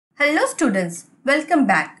Hello students, welcome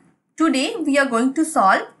back. Today we are going to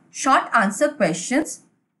solve short answer questions.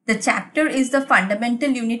 The chapter is the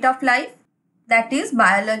fundamental unit of life, that is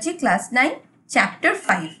biology class 9 chapter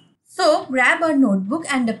 5. So grab a notebook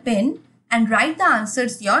and a pen and write the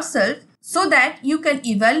answers yourself so that you can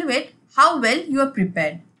evaluate how well you are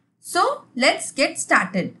prepared. So let's get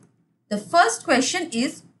started. The first question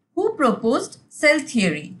is, who proposed cell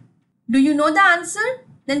theory? Do you know the answer?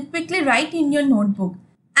 Then quickly write in your notebook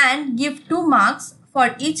and give 2 marks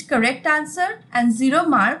for each correct answer and 0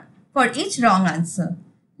 mark for each wrong answer.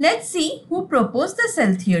 Let's see who proposed the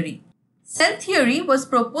cell theory. Cell theory was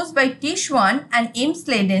proposed by T. Schwann and M.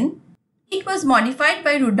 Sladen. It was modified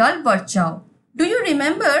by Rudolf Virchow. Do you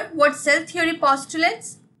remember what cell theory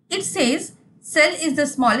postulates? It says cell is the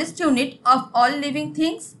smallest unit of all living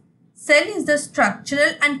things. Cell is the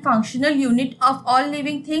structural and functional unit of all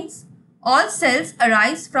living things. All cells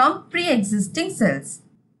arise from pre-existing cells.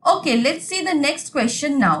 Okay, let's see the next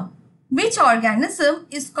question now. Which organism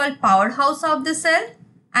is called powerhouse of the cell?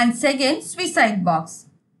 And second, suicide box.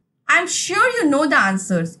 I'm sure you know the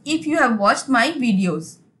answers if you have watched my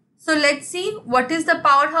videos. So let's see what is the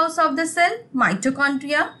powerhouse of the cell?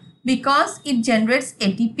 Mitochondria, because it generates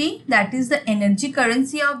ATP, that is the energy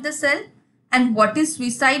currency of the cell. And what is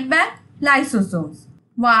suicide bag? Lysosomes.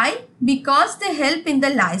 Why? Because they help in the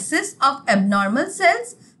lysis of abnormal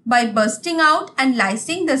cells by bursting out and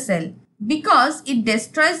lysing the cell. Because it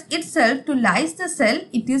destroys itself to lyse the cell,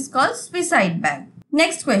 it is called suicide bag.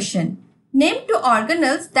 Next question. Name 2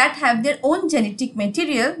 organelles that have their own genetic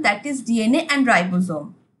material, that is DNA and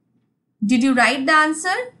ribosome. Did you write the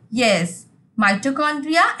answer? Yes.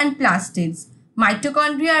 Mitochondria and plastids.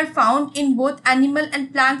 Mitochondria are found in both animal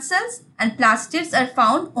and plant cells, and plastids are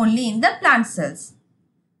found only in the plant cells.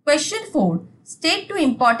 Question 4. State 2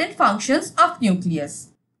 important functions of nucleus.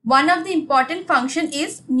 One of the important function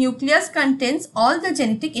is nucleus contains all the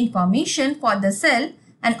genetic information for the cell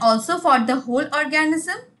and also for the whole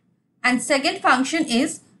organism. And second function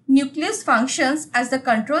is nucleus functions as the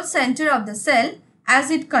control center of the cell as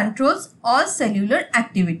it controls all cellular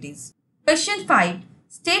activities. Question 5.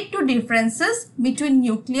 State 2 differences between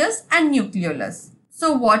nucleus and nucleolus.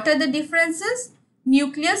 So what are the differences?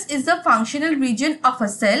 Nucleus is the functional region of a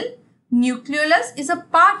cell. Nucleolus is a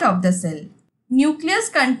part of the cell. Nucleus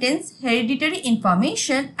contains hereditary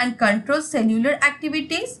information and controls cellular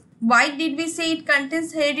activities. Why did we say it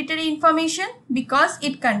contains hereditary information? Because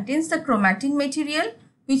it contains the chromatin material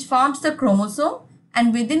which forms the chromosome,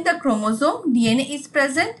 and within the chromosome DNA is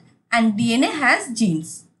present and DNA has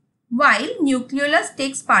genes. While nucleolus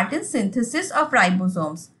takes part in synthesis of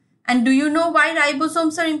ribosomes. And do you know why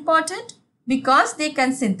ribosomes are important? Because they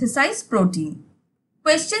can synthesize protein.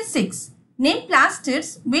 Question 6. Name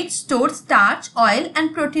plastids which store starch, oil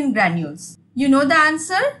and protein granules. You know the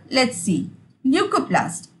answer? Let's see.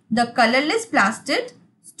 Leucoplast. The colorless plastid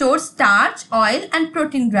stores starch, oil and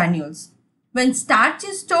protein granules. When starch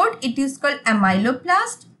is stored, it is called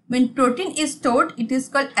amyloplast. When protein is stored, it is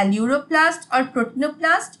called aleuroplast or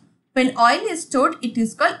proteinoplast. When oil is stored, it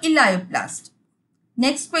is called elioplast.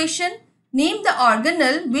 Next question. Name the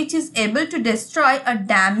organelle which is able to destroy a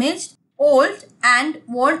damaged, old and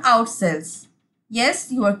worn out cells.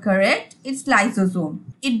 Yes, you are correct. It's lysosome.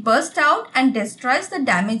 It bursts out and destroys the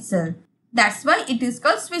damaged cell. That's why it is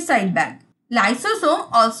called suicide bag. Lysosome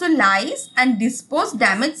also lyse and dispose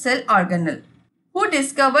damaged cell organelle. Who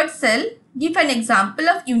discovered cell? Give an example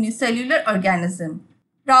of unicellular organism.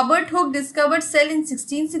 Robert Hooke discovered cell in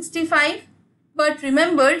 1665. But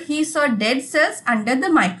remember, he saw dead cells under the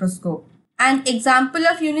microscope. An example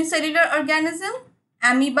of unicellular organism?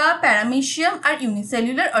 Amoeba, paramecium are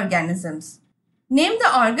unicellular organisms. Name the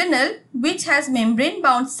organelle which has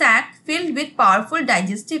membrane-bound sac filled with powerful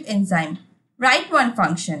digestive enzyme. Write one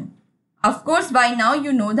function. Of course, by now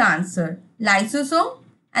you know the answer. Lysosome,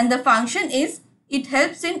 and the function is it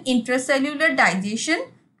helps in intracellular digestion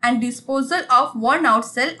and disposal of worn-out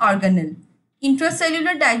cell organelle.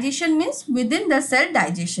 Intracellular digestion means within the cell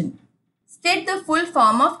digestion. State the full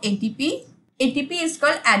form of ATP. ATP is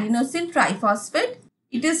called adenosine triphosphate.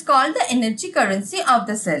 It is called the energy currency of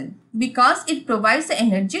the cell because it provides the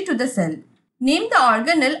energy to the cell. Name the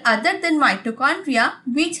organelle other than mitochondria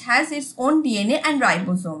which has its own DNA and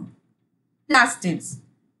ribosome. Plastids.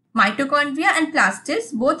 Mitochondria and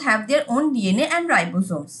plastids both have their own DNA and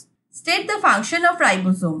ribosomes. State the function of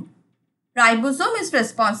ribosome. Ribosome is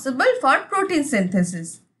responsible for protein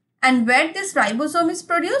synthesis. And where this ribosome is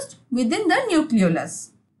produced? Within the nucleolus.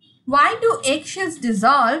 Why do eggshells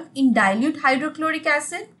dissolve in dilute hydrochloric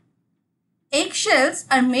acid? Eggshells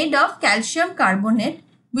are made of calcium carbonate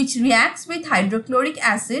which reacts with hydrochloric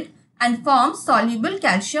acid and forms soluble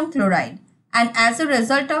calcium chloride, and as a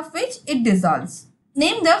result of which it dissolves.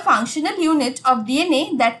 Name the functional unit of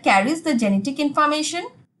DNA that carries the genetic information.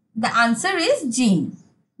 The answer is gene.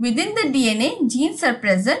 Within the DNA, genes are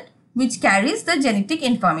present which carries the genetic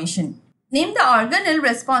information. Name the organelle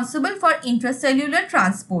responsible for intracellular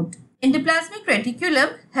transport. Endoplasmic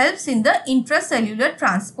reticulum helps in the intracellular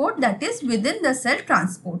transport, that is within the cell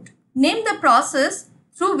transport. Name the process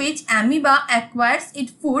through which amoeba acquires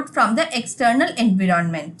its food from the external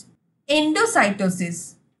environment.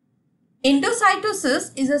 Endocytosis.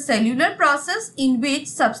 Endocytosis is a cellular process in which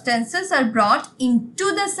substances are brought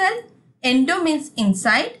into the cell. Endo means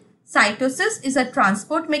inside. Cytosis is a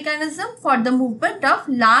transport mechanism for the movement of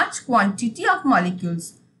large quantity of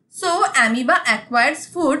molecules. So, amoeba acquires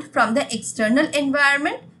food from the external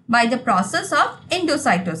environment by the process of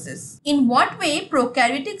endocytosis. In what way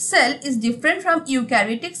prokaryotic cell is different from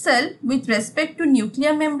eukaryotic cell with respect to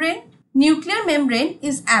nuclear membrane? Nuclear membrane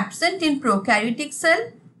is absent in prokaryotic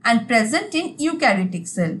cell and present in eukaryotic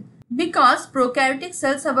cell because prokaryotic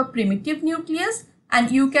cells have a primitive nucleus and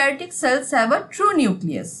eukaryotic cells have a true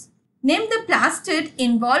nucleus. Name the plastid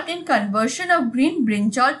involved in conversion of green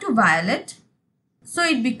brinjal to violet. So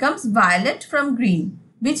it becomes violet from green.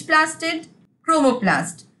 Which plastid?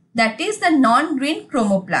 Chromoplast. That is the non-green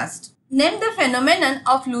chromoplast. Name the phenomenon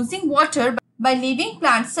of losing water by leaving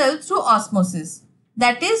plant cells through osmosis.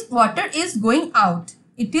 That is, water is going out.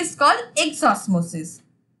 It is called exosmosis.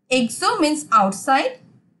 Exo means outside,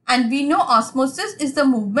 and we know osmosis is the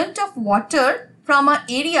movement of water from an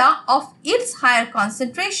area of its higher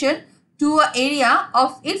concentration to an area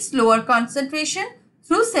of its lower concentration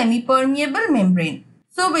through semi-permeable membrane.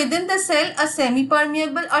 So within the cell, a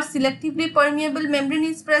semi-permeable or selectively permeable membrane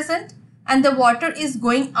is present and the water is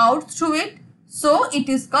going out through it. So it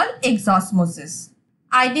is called exosmosis.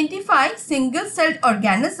 Identify single-celled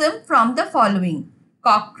organism from the following: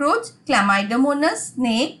 cockroach, chlamydomonas,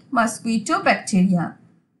 snake, mosquito, bacteria.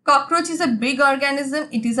 Cockroach is a big organism.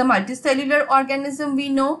 It is a multicellular organism, we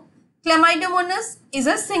know. Chlamydomonas is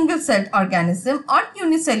a single-celled organism or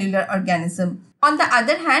unicellular organism. On the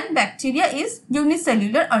other hand, bacteria is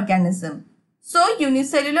unicellular organism. So,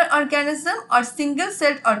 unicellular organism or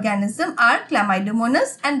single-celled organism are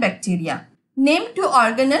chlamydomonas and bacteria. Name two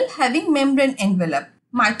organelle having membrane envelope.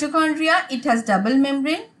 Mitochondria, it has double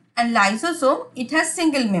membrane, and lysosome, it has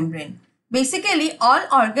single membrane. Basically, all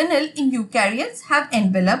organelle in eukaryotes have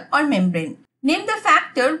envelope or membrane. Name the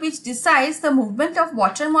factor which decides the movement of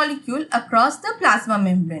water molecule across the plasma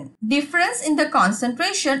membrane. Difference in the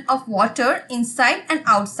concentration of water inside and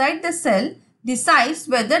outside the cell decides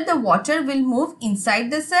whether the water will move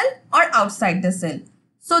inside the cell or outside the cell.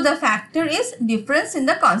 So, the factor is difference in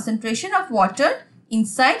the concentration of water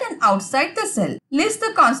inside and outside the cell. List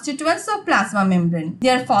the constituents of plasma membrane. They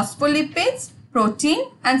are phospholipids,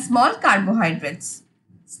 protein and small carbohydrates.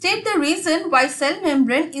 State the reason why cell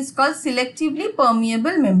membrane is called selectively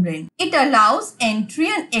permeable membrane. It allows entry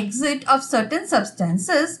and exit of certain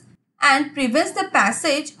substances and prevents the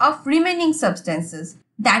passage of remaining substances.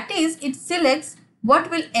 That is, it selects what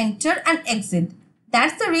will enter and exit.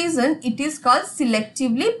 That's the reason it is called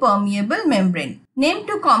selectively permeable membrane. Name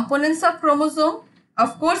two components of chromosome.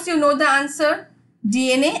 Of course, you know the answer.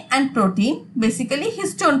 DNA and protein, basically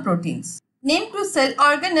histone proteins. Name two cell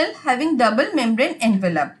organelle having double membrane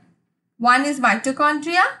envelope. One is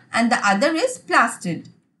mitochondria and the other is plastid.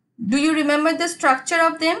 Do you remember the structure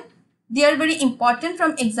of them? They are very important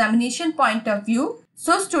from examination point of view.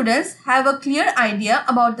 So students have a clear idea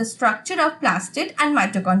about the structure of plastid and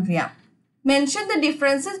mitochondria. Mention the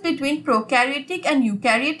differences between prokaryotic and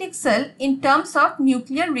eukaryotic cell in terms of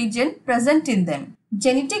nuclear region present in them.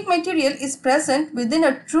 Genetic material is present within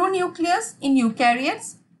a true nucleus in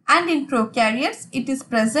eukaryotes, and in prokaryotes it is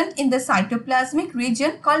present in the cytoplasmic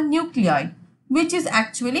region called nucleoid, which is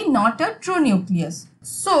actually not a true nucleus.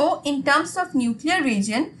 So, in terms of nuclear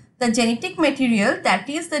region, the genetic material, that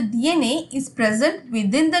is the DNA, is present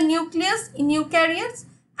within the nucleus in eukaryotes,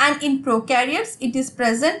 and in prokaryotes it is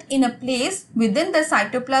present in a place within the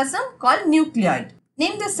cytoplasm called nucleoid.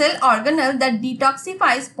 Name the cell organelle that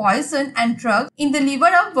detoxifies poison and drugs in the liver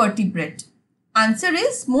of vertebrate. Answer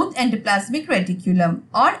is smooth endoplasmic reticulum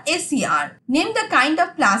or ACR. Name the kind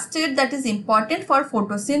of plastid that is important for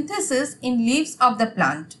photosynthesis in leaves of the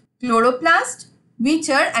plant. Chloroplast, which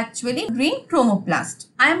are actually green chromoplast.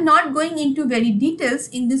 I am not going into very details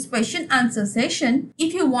in this question answer session.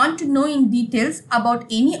 If you want to know in details about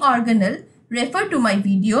any organelle, refer to my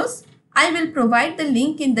videos. I will provide the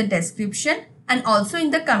link in the description and also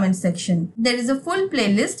in the comment section. There is a full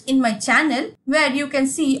playlist in my channel where you can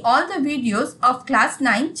see all the videos of class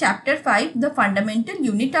 9 chapter 5, the fundamental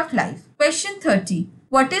unit of life. Question 30.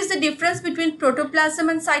 What is the difference between protoplasm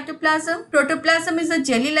and cytoplasm? Protoplasm is a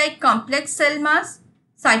jelly-like complex cell mass.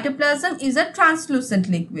 Cytoplasm is a translucent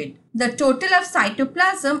liquid. The total of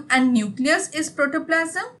cytoplasm and nucleus is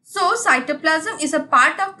protoplasm. So cytoplasm is a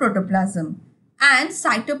part of protoplasm. And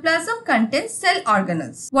cytoplasm contains cell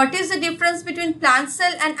organelles. What is the difference between plant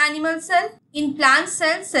cell and animal cell? In plant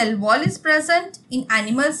cell, cell wall is present. In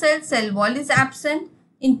animal cell, cell wall is absent.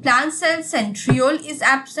 In plant cell, centriole is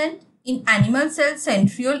absent. In animal cell,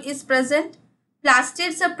 centriole is present.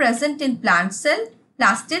 Plastids are present in plant cell.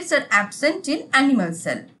 Plastids are absent in animal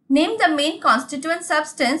cell. Name the main constituent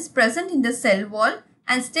substance present in the cell wall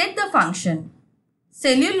and state the function.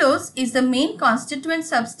 Cellulose is the main constituent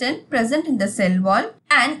substance present in the cell wall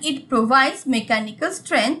and it provides mechanical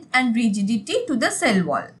strength and rigidity to the cell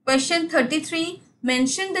wall. Question 33.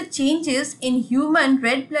 Mention the changes in human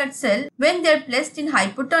red blood cell when they are placed in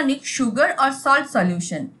hypotonic sugar or salt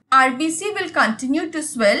solution. RBC will continue to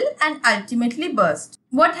swell and ultimately burst.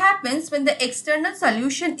 What happens when the external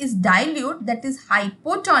solution is dilute, that is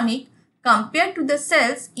hypotonic, compared to the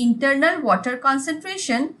cell's internal water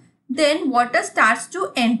concentration? Then water starts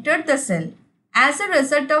to enter the cell, as a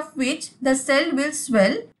result of which the cell will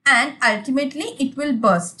swell and ultimately it will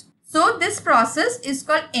burst. So this process is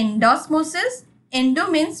called endosmosis. Endo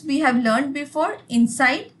means we have learned before,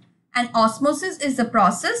 inside, and osmosis is the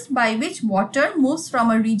process by which water moves from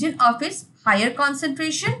a region of its higher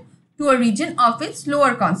concentration to a region of its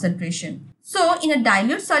lower concentration. So in a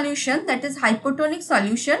dilute solution, that is hypotonic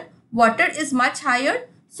solution, water is much higher,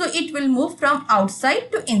 so it will move from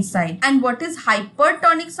outside to inside. And what is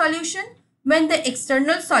hypertonic solution? When the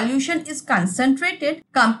external solution is concentrated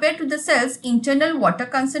compared to the cell's internal water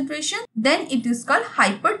concentration, then it is called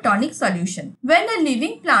hypertonic solution. When a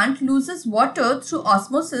living plant loses water through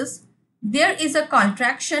osmosis, there is a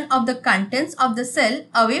contraction of the contents of the cell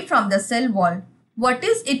away from the cell wall. What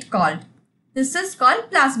is it called? This is called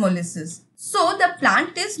plasmolysis. So the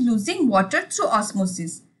plant is losing water through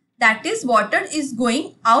osmosis. That is, water is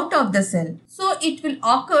going out of the cell. So it will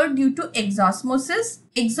occur due to exosmosis.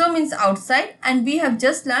 Exo means outside, and we have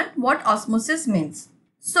just learned what osmosis means.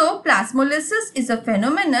 So plasmolysis is a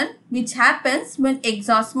phenomenon which happens when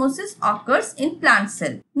exosmosis occurs in plant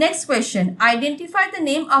cell. Next question. Identify the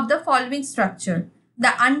name of the following structure.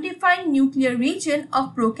 The undefined nuclear region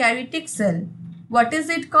of prokaryotic cell. What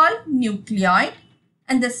is it called? Nucleoid.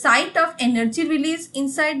 And the site of energy release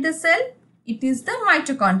inside the cell? It is the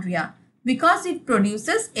mitochondria, because it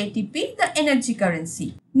produces ATP, the energy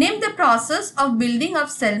currency. Name the process of building of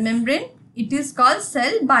cell membrane. It is called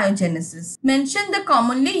cell biogenesis. Mention the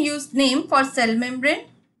commonly used name for cell membrane.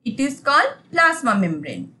 It is called plasma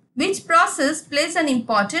membrane. Which process plays an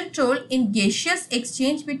important role in gaseous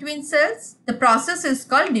exchange between cells? The process is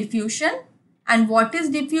called diffusion. And what is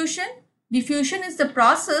diffusion? Diffusion is the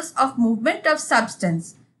process of movement of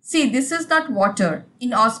substance. See, this is not water.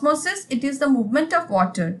 In osmosis, it is the movement of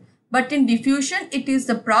water. But in diffusion, it is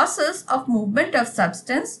the process of movement of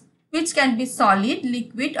substance, which can be solid,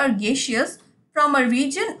 liquid or gaseous, from a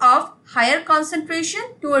region of higher concentration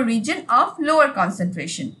to a region of lower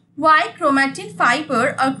concentration. Why chromatin fiber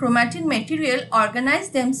or chromatin material organize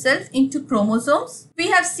themselves into chromosomes? We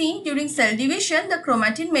have seen during cell division, the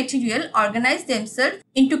chromatin material organize themselves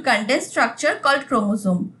into condensed structure called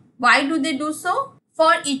chromosome. Why do they do so?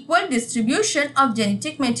 For equal distribution of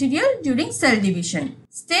genetic material during cell division.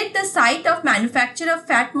 State the site of manufacture of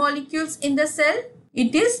fat molecules in the cell.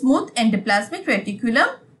 It is smooth endoplasmic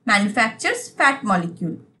reticulum manufactures fat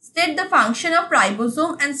molecule. State the function of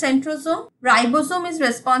ribosome and centrosome. Ribosome is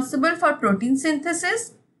responsible for protein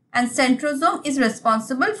synthesis and centrosome is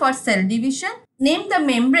responsible for cell division. Name the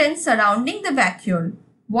membrane surrounding the vacuole.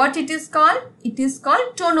 What it is called? It is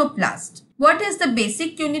called tonoplast. What is the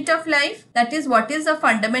basic unit of life? That is, what is the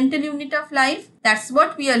fundamental unit of life? That's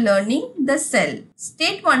what we are learning, the cell.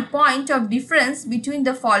 State one point of difference between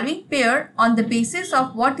the following pair on the basis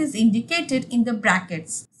of what is indicated in the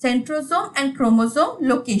brackets. Centrosome and chromosome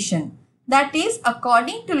location. That is,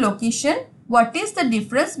 according to location, what is the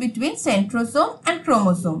difference between centrosome and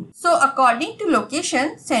chromosome? So, according to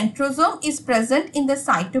location, centrosome is present in the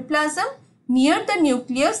cytoplasm near the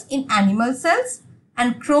nucleus in animal cells,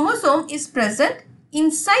 and chromosome is present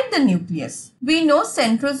inside the nucleus. We know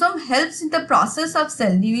centrosome helps in the process of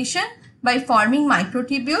cell division by forming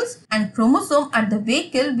microtubules, and chromosome are the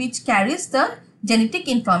vehicle which carries the genetic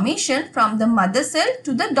information from the mother cell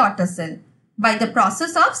to the daughter cell by the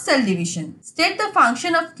process of cell division. State the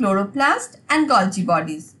function of chloroplast and Golgi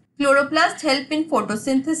bodies. Chloroplasts help in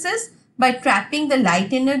photosynthesis by trapping the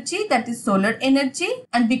light energy, that is solar energy,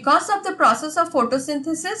 and because of the process of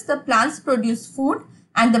photosynthesis, the plants produce food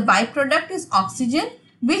and the byproduct is oxygen,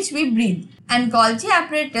 which we breathe. And Golgi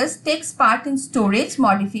apparatus takes part in storage,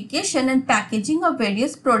 modification and packaging of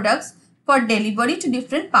various products for delivery to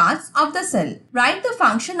different parts of the cell. Write the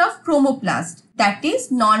function of chromoplast, that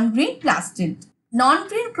is non-green plastid.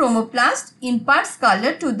 Non-green chromoplast imparts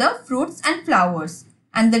color to the fruits and flowers,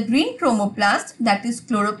 and the green chromoplast, that is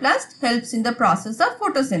chloroplast, helps in the process of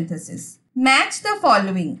photosynthesis. Match the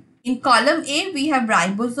following. In column A, we have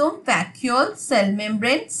ribosome, vacuole, cell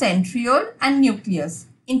membrane, centriole and nucleus.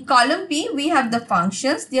 In column B, we have the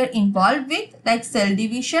functions they are involved with, like cell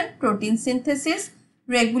division, protein synthesis,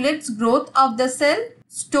 regulates growth of the cell,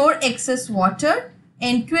 store excess water,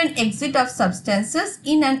 entry and exit of substances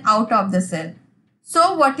in and out of the cell.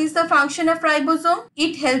 So, what is the function of ribosome?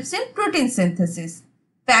 It helps in protein synthesis.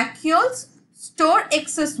 Vacuoles store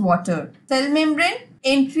excess water. Cell membrane,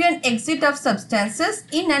 entry and exit of substances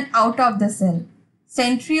in and out of the cell.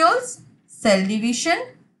 Centrioles, cell division,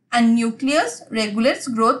 and nucleus regulates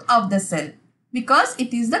growth of the cell because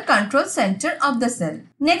it is the control center of the cell.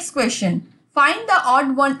 Next question. Find the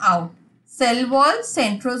odd one out. Cell wall,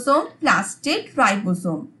 centrosome, plastid,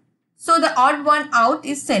 ribosome. So the odd one out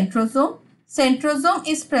is centrosome. Centrosome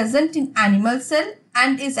is present in animal cell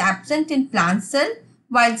and is absent in plant cell,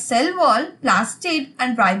 while cell wall, plastid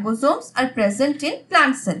and ribosomes are present in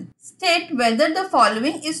plant cell. State whether the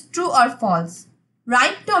following is true or false.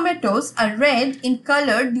 Ripe tomatoes are red in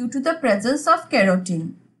color due to the presence of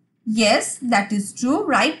carotene. Yes, that is true.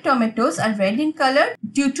 Ripe tomatoes are red in color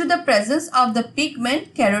due to the presence of the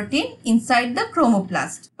pigment carotene inside the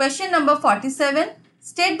chromoplast. Question number 47.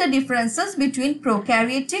 State the differences between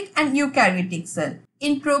prokaryotic and eukaryotic cell.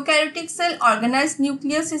 In prokaryotic cell, organized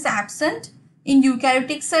nucleus is absent. In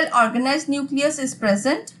eukaryotic cell, organized nucleus is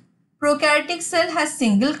present. Prokaryotic cell has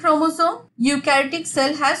single chromosome. Eukaryotic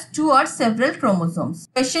cell has two or several chromosomes.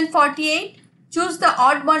 Question 48. Choose the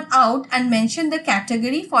odd one out and mention the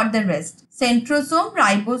category for the rest. Centrosome,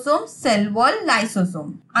 ribosome, cell wall,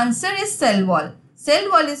 lysosome. Answer is cell wall.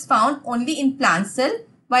 Cell wall is found only in plant cell,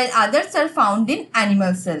 while others are found in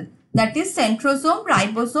animal cell. That is, centrosome,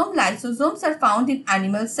 ribosome, lysosomes are found in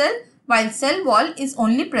animal cell, while cell wall is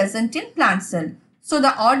only present in plant cell. So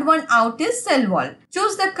the odd one out is cell wall.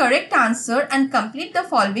 Choose the correct answer and complete the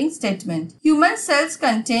following statement. Human cells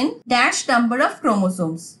contain dash number of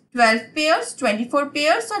chromosomes. 12 pairs, 24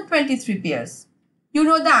 pairs or 23 pairs. You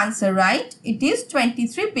know the answer, right? It is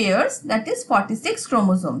 23 pairs, that is 46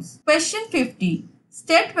 chromosomes. Question 50.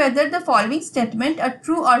 State whether the following statement are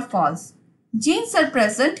true or false. Genes are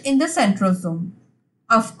present in the centrosome.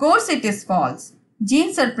 Of course it is false.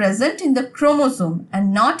 Genes are present in the chromosome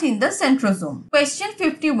and not in the centrosome. Question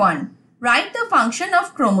 51. Write the function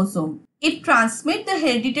of chromosome. It transmits the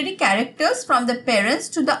hereditary characters from the parents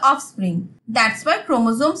to the offspring. That's why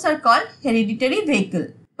chromosomes are called hereditary vehicle.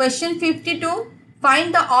 Question 52.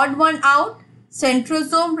 Find the odd one out.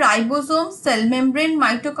 Centrosome, ribosome, cell membrane,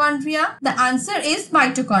 mitochondria. The answer is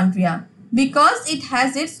mitochondria because it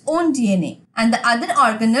has its own DNA and the other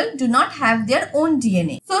organelles do not have their own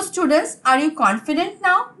DNA. So students, are you confident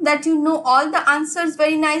now that you know all the answers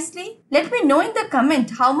very nicely? Let me know in the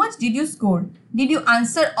comment how much did you score. Did you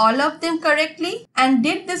answer all of them correctly? And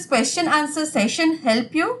did this question answer session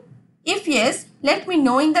help you? If yes, let me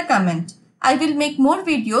know in the comment. I will make more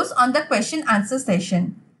videos on the question answer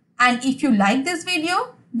session. And if you like this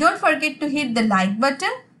video, don't forget to hit the like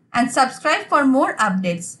button and subscribe for more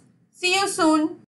updates. See you soon.